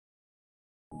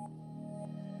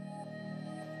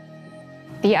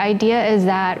The idea is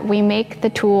that we make the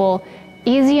tool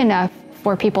easy enough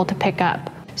for people to pick up.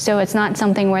 So it's not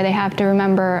something where they have to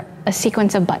remember a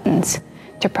sequence of buttons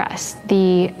to press.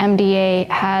 The MDA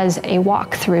has a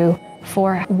walkthrough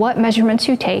for what measurements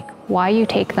you take, why you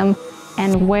take them,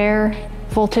 and where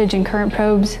voltage and current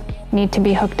probes need to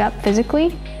be hooked up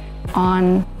physically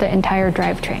on the entire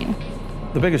drivetrain.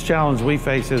 The biggest challenge we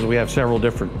face is we have several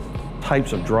different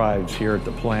types of drives here at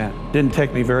the plant. Didn't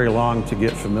take me very long to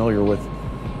get familiar with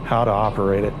how to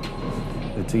operate it.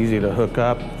 It's easy to hook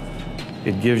up.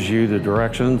 It gives you the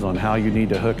directions on how you need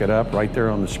to hook it up right there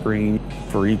on the screen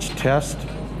for each test.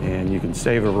 And you can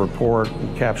save a report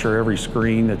and capture every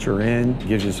screen that you're in. It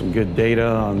gives you some good data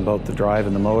on both the drive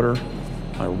and the motor.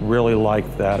 I really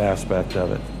like that aspect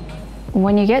of it.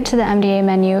 When you get to the MDA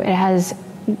menu, it has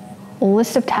a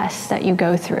list of tests that you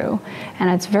go through, and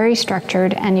it's very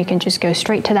structured, and you can just go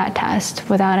straight to that test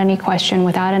without any question,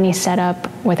 without any setup,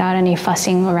 without any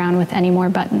fussing around with any more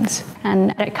buttons.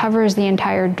 And it covers the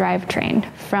entire drivetrain,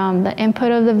 from the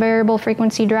input of the variable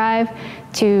frequency drive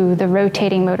to the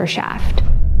rotating motor shaft.